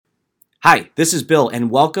Hi, this is Bill,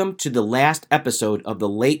 and welcome to the last episode of the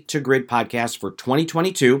Late to Grid podcast for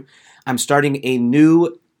 2022. I'm starting a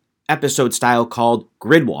new episode style called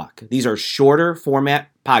Grid Walk. These are shorter format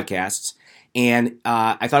podcasts, and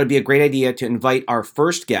I thought it'd be a great idea to invite our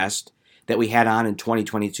first guest that we had on in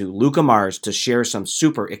 2022, Luca Mars, to share some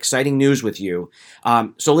super exciting news with you.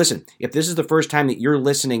 So listen, if this is the first time that you're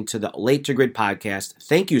listening to the Late to Grid podcast,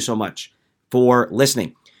 thank you so much for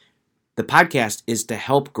listening. The podcast is to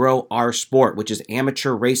help grow our sport, which is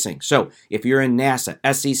amateur racing. So if you're in NASA,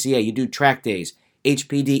 SCCA, you do track days,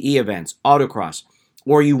 HPDE events, autocross,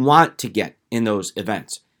 or you want to get in those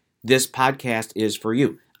events, this podcast is for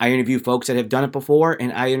you. I interview folks that have done it before,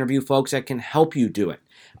 and I interview folks that can help you do it.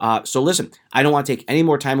 So listen, I don't want to take any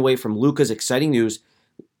more time away from Luca's exciting news.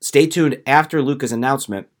 Stay tuned after Luca's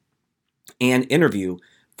announcement and interview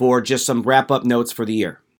for just some wrap-up notes for the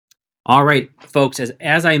year. All right, folks,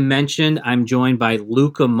 as I mentioned, I'm joined by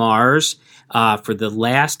Luca Mars for the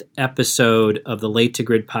last episode of the Late to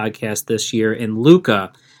Grid podcast this year. And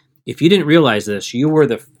Luca, if you didn't realize this, you were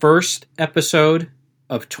the first episode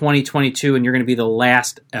of 2022, and you're going to be the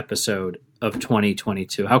last episode of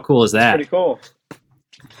 2022. How cool is that? Pretty cool.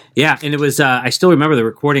 Yeah, and it was, I still remember the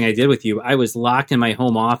recording I did with you. I was locked in my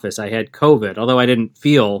home office. I had COVID, although I didn't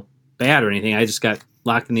feel bad or anything. I just got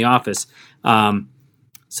locked in the office.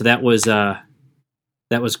 So that was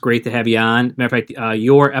great to have you on. Matter of fact,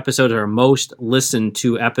 your episodes are our most listened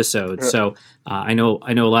to episodes. So I know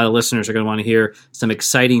a lot of listeners are going to want to hear some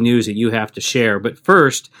exciting news that you have to share. But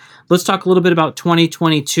first, let's talk a little bit about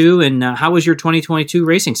 2022 and how was your 2022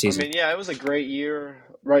 racing season? It was a great year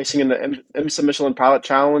racing in the IMSA Michelin Pilot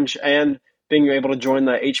Challenge and being able to join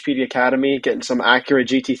the HPD Academy, getting some accurate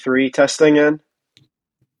GT3 testing in.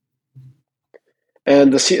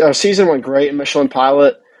 And our season went great in Michelin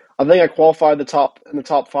Pilot. I think I qualified in the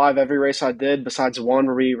top five every race I did, besides one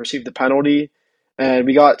where we received the penalty. And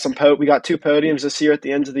we got two podiums this year at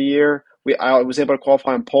the end of the year. I was able to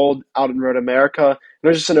qualify on pole out in Road America. And it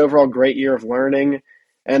was just an overall great year of learning.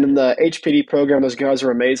 And in the HPD program, those guys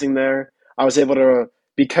were amazing there. I was able to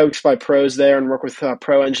be coached by pros there and work with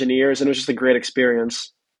pro engineers, and it was just a great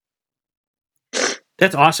experience.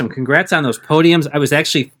 That's awesome. Congrats on those podiums. I was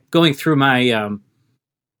actually going through my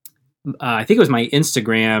I think it was my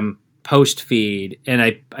Instagram post feed, and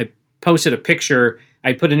I posted a picture.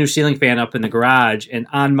 I put a new ceiling fan up in the garage, and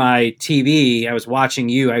on my TV, I was watching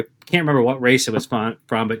you. I can't remember what race it was from,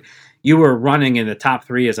 but you were running in the top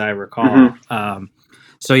three, as I recall. Mm-hmm.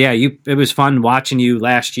 So yeah, it was fun watching you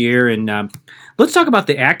last year. And let's talk about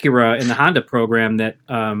the Acura and the Honda program that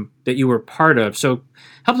you were part of. So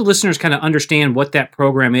help the listeners kind of understand what that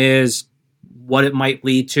program is, what it might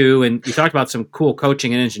lead to. And you talked about some cool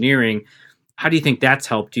coaching and engineering. How do you think that's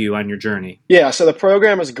helped you on your journey? Yeah, so the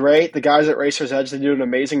program is great. The guys at Racers Edge, they do an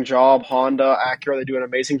amazing job. Honda, Acura, they do an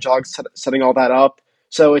amazing job setting all that up.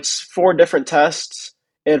 So it's 4 different tests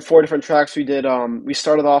and 4 different tracks we did. We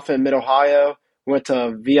started off in Mid-Ohio, went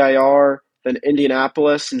to VIR, then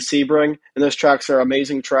Indianapolis and Sebring, and those tracks are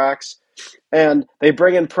amazing tracks. And they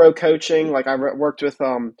bring in pro coaching. Like I worked with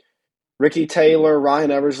Ricky Taylor,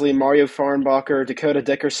 Ryan Eversley, Mario Farnbacher, Dakota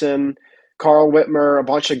Dickerson, Carl Whitmer, a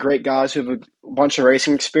bunch of great guys who have a bunch of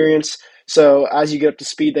racing experience. So as you get up to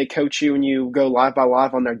speed, they coach you and you go live by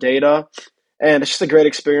live on their data. And it's just a great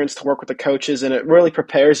experience to work with the coaches, and it really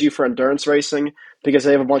prepares you for endurance racing because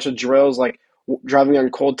they have a bunch of drills like driving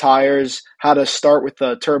on cold tires, how to start with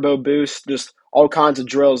the turbo boost, just all kinds of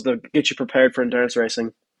drills to get you prepared for endurance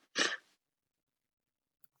racing.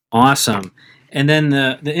 Awesome. And then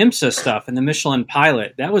the IMSA stuff and the Michelin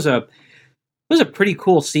Pilot, that was a pretty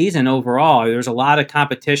cool season overall. There was a lot of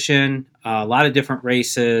competition, a lot of different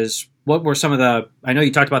races. What were some of I know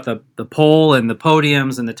you talked about the pole and the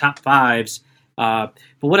podiums and the top fives, but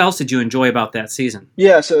what else did you enjoy about that season?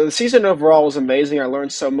 Yeah, so the season overall was amazing. I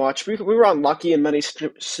learned so much. We were unlucky in many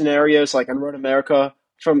scenarios, like on Road America.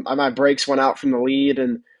 My brakes went out from the lead,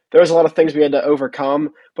 and there was a lot of things we had to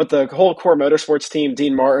overcome. But the whole Core Motorsports team,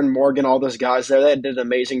 Dean Martin, Morgan, all those guys there, they did an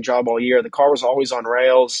amazing job all year. The car was always on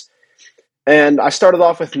rails. And I started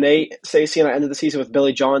off with Nate Stacey, and I ended the season with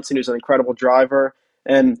Billy Johnson, who's an incredible driver.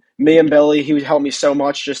 And me and Billy, he helped me so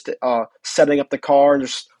much just setting up the car and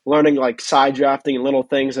just learning like side drafting and little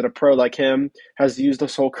things that a pro like him has used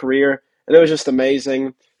his whole career. And it was just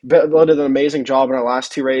amazing. Billy did an amazing job in our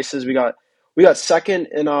last 2 races. We got second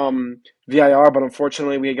in VIR, but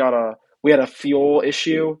unfortunately we had a fuel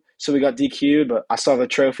issue, so we got DQ'd. But I still have the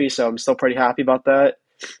trophy, so I'm still pretty happy about that.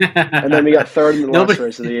 And then we got third in the last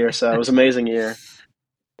race of the year, so it was an amazing year.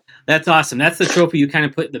 That's awesome. That's the trophy you kind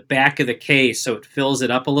of put in the back of the case so it fills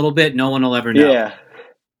it up a little bit. No one will ever know.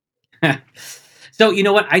 Yeah. So, you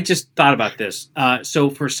know what? I just thought about this.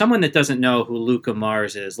 So, for someone that doesn't know who Luca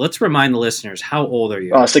Mars is, let's remind the listeners, how old are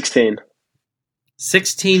you? 16.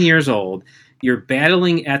 16 years old. You're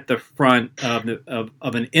battling at the front of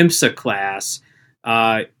an IMSA class.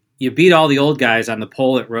 You beat all the old guys on the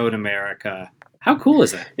pole at Road America. How cool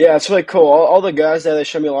is that? Yeah, it's really cool. All the guys there, they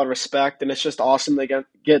show me a lot of respect, and it's just awesome they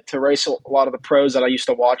get to race a lot of the pros that I used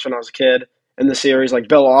to watch when I was a kid in the series, like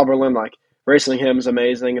Bill Auberlen, like racing him is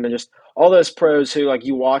amazing, and then just all those pros who like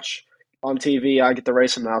you watch on TV, I get to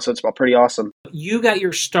race them now, so it's pretty awesome. You got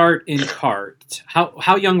your start in kart.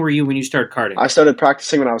 How young were you when you started karting? I started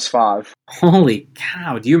practicing when I was 5. Holy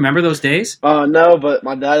cow! Do you remember those days? No, but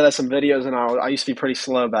my dad has some videos, and I used to be pretty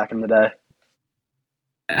slow back in the day.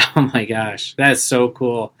 Oh my gosh, that's so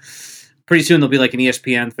cool. Pretty soon there'll be like an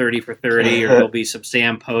ESPN 30 for 30, or there'll be some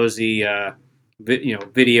Sam Posey,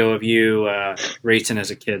 video of you racing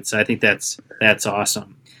as a kid. So I think that's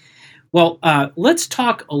awesome. Well, let's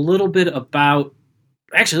talk a little bit about.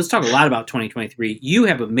 Actually, let's talk a lot about 2023. You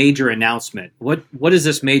have a major announcement. What is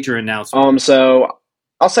this major announcement? So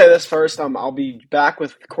I'll say this first. I'll be back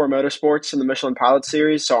with Core Motorsports in the Michelin Pilot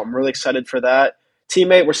Series, so I'm really excited for that.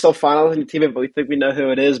 Teammate, we're still finalizing the teammate, but we think we know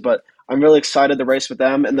who it is. But I'm really excited to race with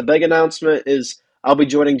them. And the big announcement is I'll be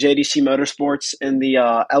joining JDC Motorsports in the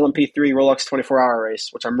LMP3 Rolex 24-hour race,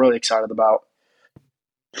 which I'm really excited about.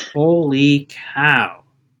 Holy cow.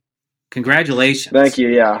 Congratulations. Thank you,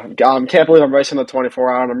 yeah. Can't believe I'm racing the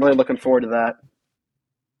 24-hour, and I'm really looking forward to that.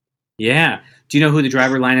 Yeah. Do you know who the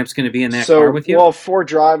driver lineup's going to be in that car with you? Well, 4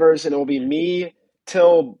 drivers, and it will be me,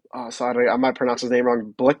 Till, sorry, I might pronounce his name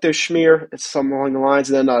wrong, Blichterschmier, it's something along the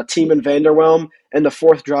lines, and then Tiemann van der Welm, and the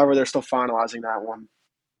 4th driver, they're still finalizing that one.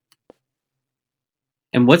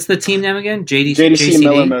 And what's the team name again? JDC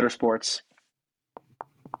Miller Motorsports.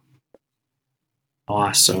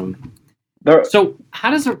 Awesome. So how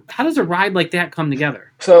does a ride like that come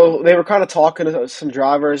together? So they were kind of talking to some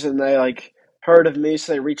drivers, and they like heard of me,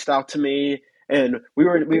 so they reached out to me, and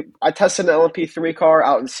I tested an LMP3 car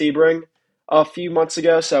out in Sebring a few months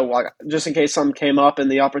ago. So like, just in case something came up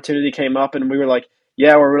and the opportunity came up, and we were like,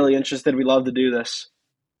 yeah, we're really interested. We'd love to do this.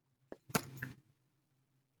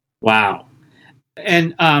 Wow.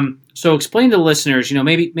 And so explain to the listeners,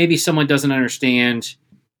 maybe someone doesn't understand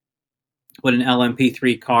what an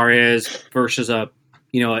LMP3 car is versus an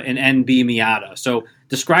NB Miata. So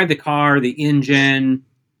describe the car, the engine,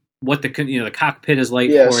 what the cockpit is like.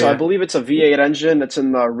 Yeah, for so you. I believe it's a V8 engine that's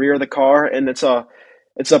in the rear of the car, and it's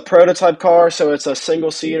a prototype car. So it's a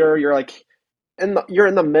single seater. You're like you're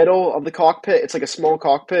in the middle of the cockpit. It's like a small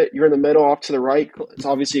cockpit. You're in the middle, off to the right. It's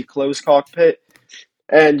obviously a closed cockpit,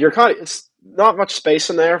 and it's not much space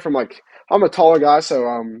in there. I'm a taller guy, so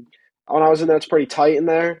when I was in there, it's pretty tight in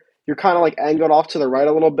there. You're kind of like angled off to the right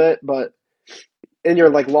a little bit, and you're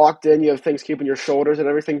like locked in. You have things keeping your shoulders and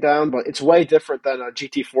everything down, but it's way different than a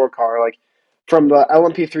GT4 car. Like from the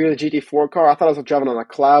LMP3 to the GT4 car, I thought I was driving on a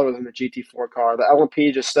cloud in the GT4 car. The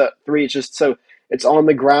LMP three, it's just so it's on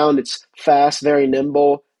the ground. It's fast, very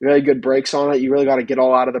nimble, very good brakes on it. You really got to get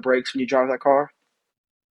all out of the brakes when you drive that car.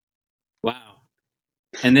 Wow.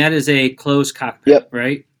 And that is a closed cockpit, yep.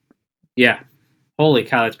 Right? Yeah. Holy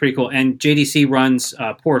cow, that's pretty cool. And JDC runs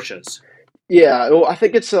Porsches. Yeah, well, I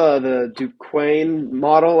think it's the Duquesne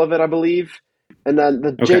model of it, I believe. And then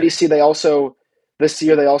the JDC, this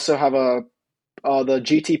year they also have the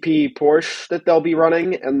GTP Porsche that they'll be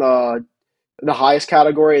running in the highest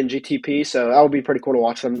category in GTP. So that would be pretty cool to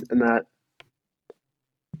watch them in that.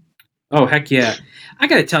 Oh, heck yeah. I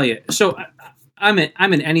got to tell you, so I'm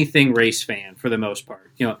an anything race fan for the most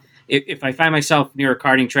part. If I find myself near a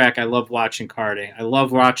karting track, I love watching karting. I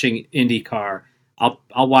love watching IndyCar.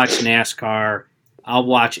 I'll watch NASCAR. I'll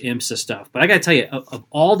watch IMSA stuff. But I got to tell you, of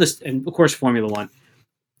all this, and of course Formula One,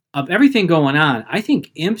 of everything going on, I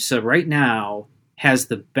think IMSA right now has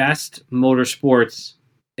the best motorsports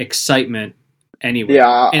excitement anywhere.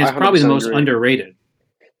 Yeah, and it's probably the most underrated.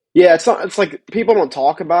 Yeah, it's like people don't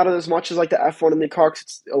talk about it as much as like the F1 and the car, 'cause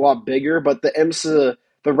it's a lot bigger. But the IMSA,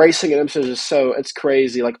 the racing in IMSA is just it's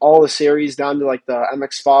crazy. Like all the series down to like the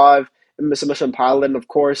MX5, and Michelin Pilot, and of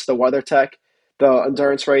course the WeatherTech, the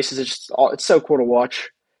endurance races. It's so cool to watch.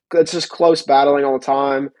 It's just close battling all the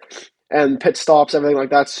time, and pit stops, everything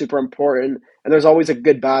like that's super important. And there's always a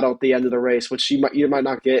good battle at the end of the race, which you might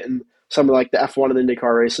not get in some of like the F1 and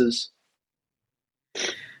IndyCar races.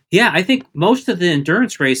 Yeah, I think most of the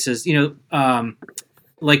endurance races,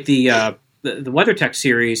 like the WeatherTech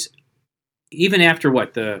series, even after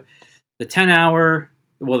the 10-hour,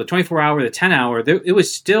 the 24-hour, the 10-hour, it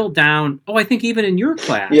was still down. Oh, I think even in your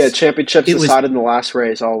class, yeah, championships decided in the last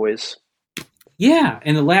race always. Yeah,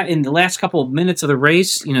 in the last couple of minutes of the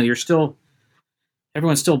race, you're still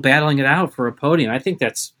everyone's still battling it out for a podium. I think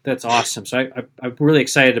that's awesome. So I'm really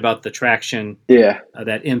excited about the traction that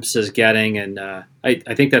IMPS is getting, and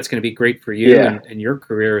I think that's going to be great for you and your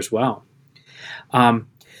career as well.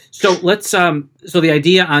 So let's so the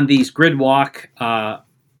idea on these grid walk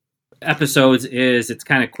episodes is it's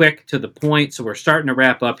kind of quick to the point. So we're starting to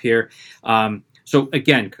wrap up here. So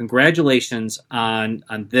again, congratulations on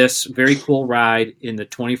this very cool ride in the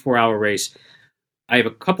 24-hour race. I have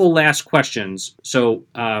a couple last questions. So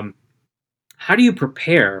how do you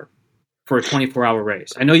prepare for a 24-hour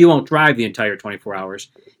race? I know you won't drive the entire 24 hours,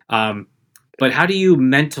 but how do you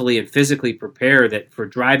mentally and physically prepare that for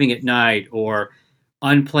driving at night or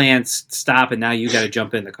unplanned stop and now you got to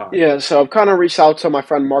jump in the car? Yeah, so I've kind of reached out to my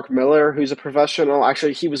friend Mark Miller, who's a professional.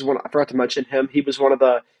 Actually, he was one, I forgot to mention him. He was one of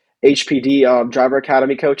the HPD Driver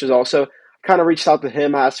Academy coaches also. Kind of reached out to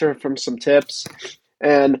him, asked him for some tips.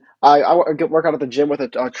 And I work out at the gym with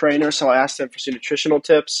a trainer, so I asked him for some nutritional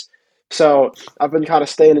tips. So I've been kind of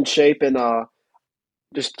staying in shape and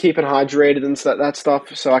just keeping hydrated and that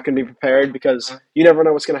stuff so I can be prepared because you never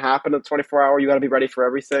know what's going to happen in the 24-hour. You got to be ready for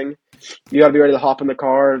everything. You got to be ready to hop in the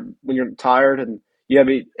car when you're tired, and you got to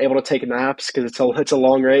be able to take naps because it's a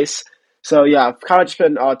long race. So yeah, I've kind of just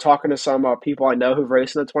been talking to some people I know who've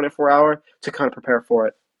raced in the 24-hour to kind of prepare for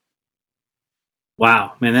it.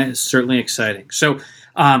 Wow, man, that is certainly exciting. So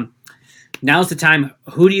now's the time.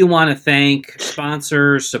 Who do you want to thank?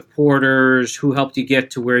 Sponsors, supporters, who helped you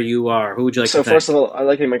get to where you are? Who would you like to thank? So first of all, I'd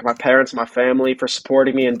like to thank my parents and my family for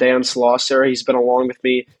supporting me, and Dan Slosser. He's been along with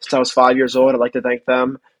me since I was 5 years old. I'd like to thank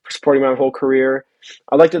them for supporting my whole career.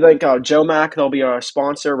 I'd like to thank Joe Mack. They'll be our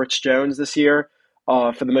sponsor, Rich Jones, this year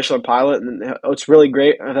for the Michelin Pilot. And it's really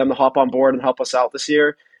great for them to hop on board and help us out this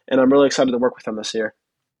year. And I'm really excited to work with them this year.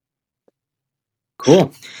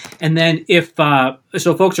 Cool. And then if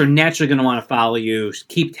so folks are naturally going to want to follow you,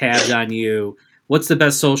 keep tabs on you, what's the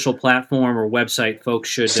best social platform or website folks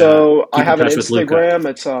should So keep I have in an touch with Luca? Instagram.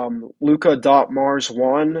 It's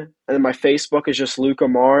luca.mars1. And then my Facebook is just Luca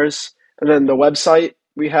Mars. And then the website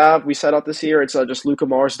we set up this year, it's just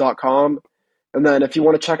lucamars.com. And then if you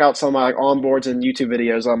want to check out some of my onboards and YouTube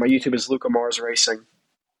videos, my YouTube is Luca Mars Racing.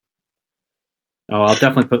 Oh, I'll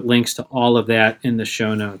definitely put links to all of that in the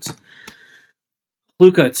show notes.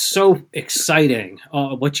 Luca, it's so exciting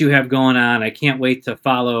what you have going on. I can't wait to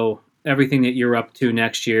follow everything that you're up to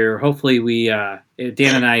next year. Hopefully Dan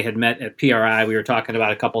and I had met at PRI. We were talking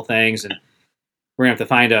about a couple things, and we're going to have to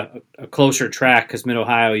find a closer track because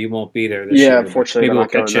Mid-Ohio, you won't be there this year. Yeah, unfortunately, maybe we'll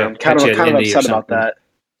catch you. Kind of upset about that.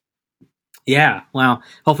 Yeah, well,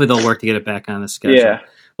 hopefully they'll work to get it back on the schedule. Yeah.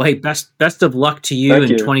 Well, hey, best of luck to you in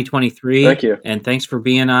 2023. Thank you. And thanks for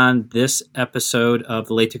being on this episode of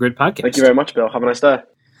the Late to Grid podcast. Thank you very much, Bill. Have a nice day.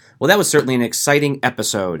 Well, that was certainly an exciting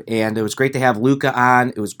episode, and it was great to have Luca on.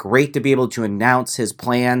 It was great to be able to announce his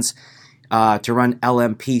plans to run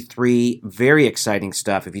LMP3. Very exciting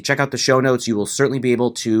stuff. If you check out the show notes, you will certainly be able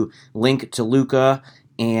to link to Luca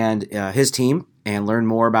and his team and learn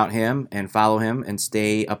more about him and follow him and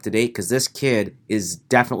stay up to date because this kid is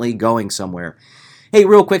definitely going somewhere. Hey,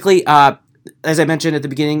 real quickly, as I mentioned at the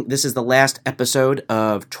beginning, this is the last episode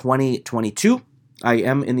of 2022. I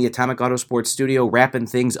am in the Atomic Autosports studio wrapping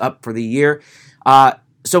things up for the year.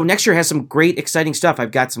 So next year has some great, exciting stuff.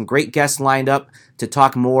 I've got some great guests lined up to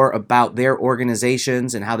talk more about their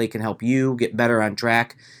organizations and how they can help you get better on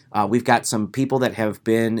track. We've got some people that have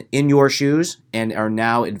been in your shoes and are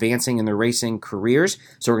now advancing in their racing careers.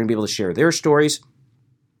 So we're going to be able to share their stories.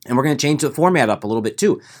 And we're going to change the format up a little bit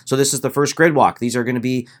too. So this is the first grid walk. These are going to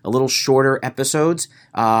be a little shorter episodes,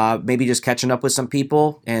 maybe just catching up with some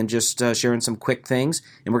people and just sharing some quick things.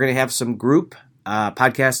 And we're going to have some group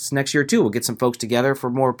podcasts next year too. We'll get some folks together for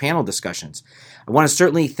more panel discussions. I want to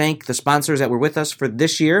certainly thank the sponsors that were with us for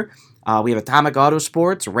this year. We have Atomic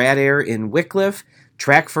Autosports, Rad Air in Wickliffe,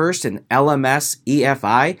 Track First, and LMS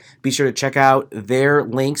EFI. Be sure to check out their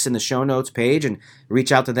links in the show notes page and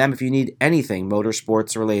reach out to them if you need anything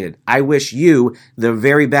motorsports related. I wish you the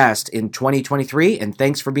very best in 2023, and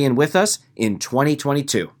thanks for being with us in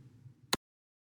 2022.